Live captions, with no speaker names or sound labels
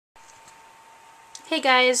Hey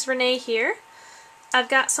guys, Renee here. I've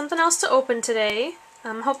got something else to open today.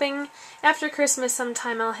 I'm hoping after Christmas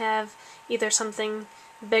sometime I'll have either something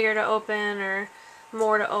bigger to open or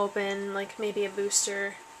more to open, like maybe a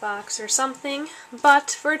booster box or something.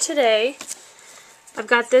 But for today, I've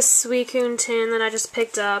got this Suicune tin that I just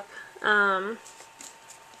picked up. A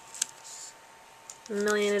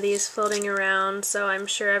million of these floating around, so I'm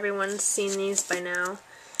sure everyone's seen these by now.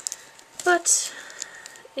 But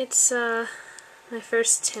it's my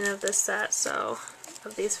first tin of this set, so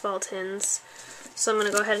of these fall tins. So I'm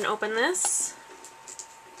going to go ahead and open this.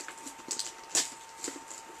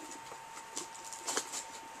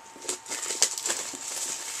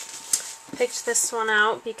 Picked this one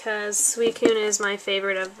out because Suicune is my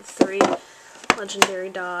favorite of the three legendary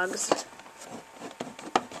dogs.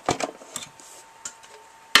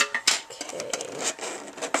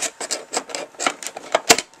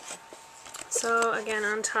 So again,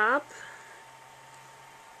 on top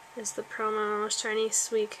is the promo shiny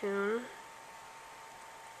Suicune.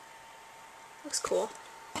 Looks cool.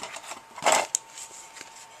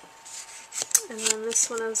 And then this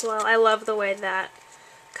one as well. I love the way that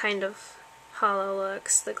kind of hollow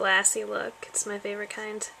looks, the glassy look. It's my favorite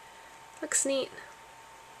kind. Looks neat.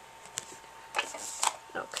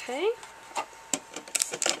 Okay.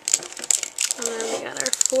 And then we got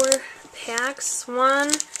our 4 packs.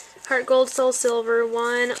 1 Heart Gold, Soul Silver,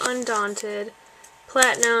 1 Undaunted,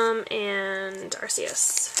 Platinum, and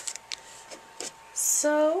Arceus.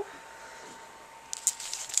 So,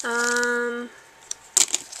 I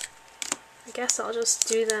guess I'll just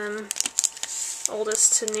do them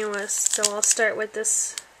oldest to newest. So I'll start with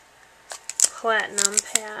this Platinum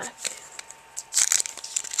pack.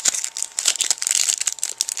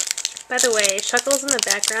 By the way, Chuckle's in the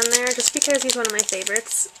background there just because he's one of my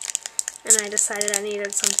favorites. And I decided I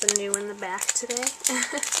needed something new in the back today.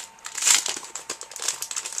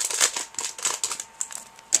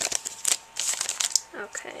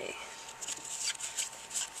 Okay.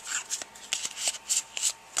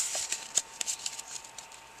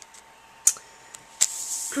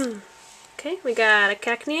 Okay, we got a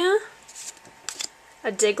Cacnea,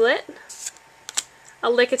 a Diglett, a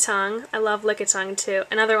Lickitung. I love Lickitung too.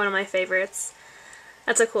 Another one of my favorites.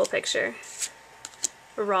 That's a cool picture.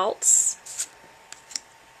 Ralts,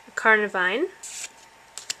 a Carnivine,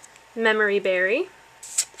 Memory Berry,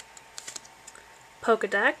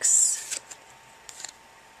 Pokedex,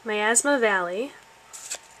 Miasma Valley,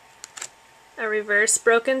 a reverse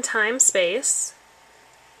Broken Time Space,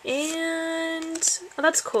 and, oh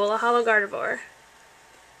that's cool, a Hollow Gardevoir.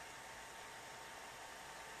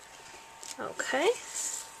 Okay,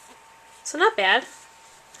 so not bad.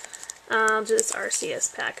 I'll do this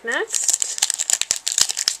Arceus pack next.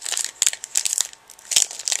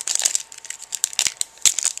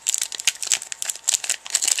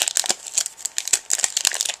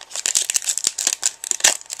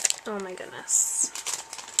 Oh my goodness.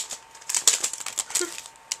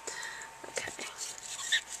 Okay.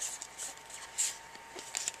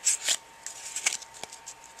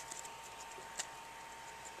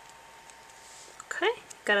 Okay,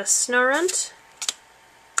 got a Snorunt,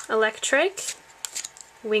 Electrike,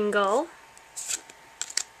 Wingull,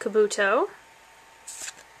 Kabuto,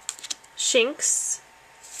 Shinx,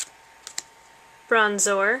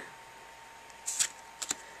 Bronzor,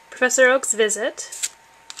 Professor Oak's Visit,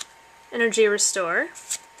 Energy Restore.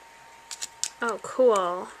 Oh,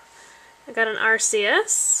 cool. I got an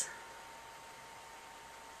Arceus.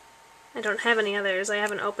 I don't have any others. I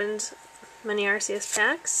haven't opened many Arceus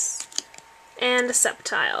packs. And a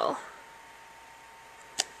Sceptile.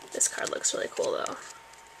 This card looks really cool though.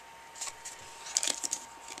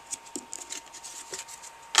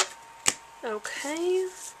 Okay.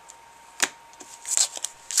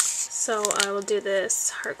 So I will do this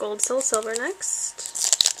Heart Gold, Soul Silver next.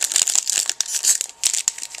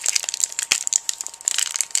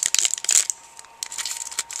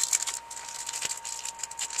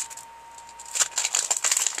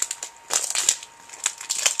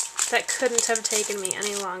 That couldn't have taken me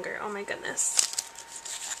any longer. Oh my goodness.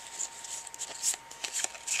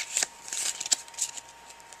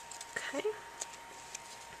 Okay.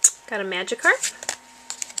 Got a Magikarp,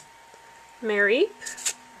 Mareep,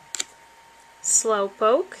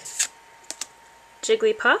 Slowpoke,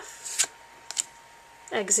 Jigglypuff,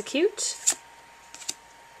 Execute,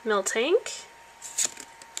 Miltank,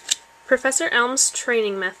 Professor Elm's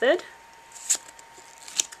Training Method,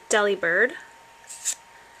 Delibird.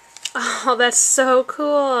 Oh, that's so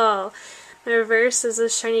cool! The reverse is a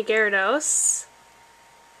shiny Gyarados.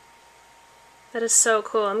 That is so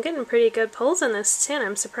cool. I'm getting pretty good pulls in this tin.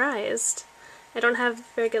 I'm surprised. I don't have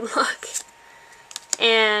very good luck.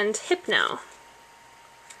 and Hypno.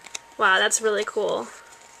 Wow, that's really cool.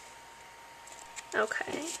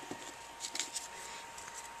 Okay.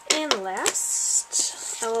 And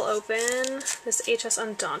last, I will open this HS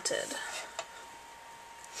Undaunted.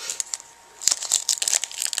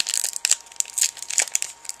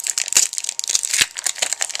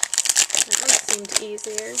 That one seemed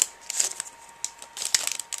easier.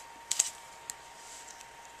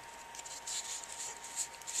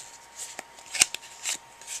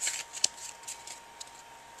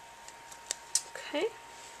 Okay.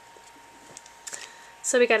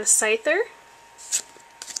 So we got a Scyther,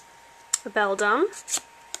 a Beldum,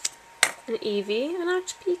 an Eevee, and I'll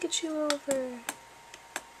Pikachu over.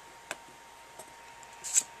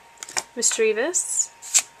 Mischievous,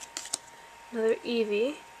 another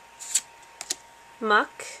Eevee,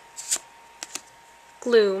 Muck,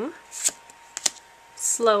 Gloom,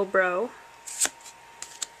 Slowbro,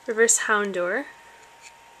 Reverse Houndour,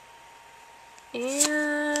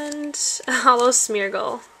 and a Hollow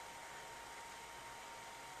Smeargle.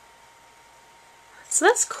 So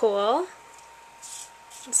that's cool.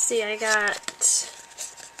 Let's see, I got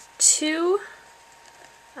 2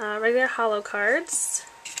 regular holo cards,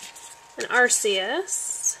 an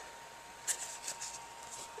Arceus,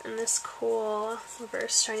 and this cool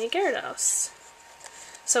reverse shiny Gyarados.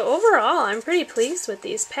 So overall, I'm pretty pleased with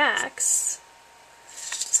these packs.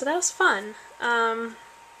 So that was fun.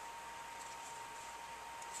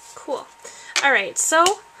 Cool. Alright,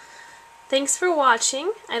 so thanks for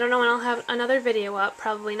watching. I don't know when I'll have another video up,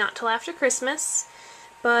 probably not till after Christmas,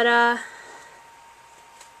 but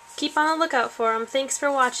keep on the lookout for them. Thanks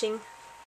for watching.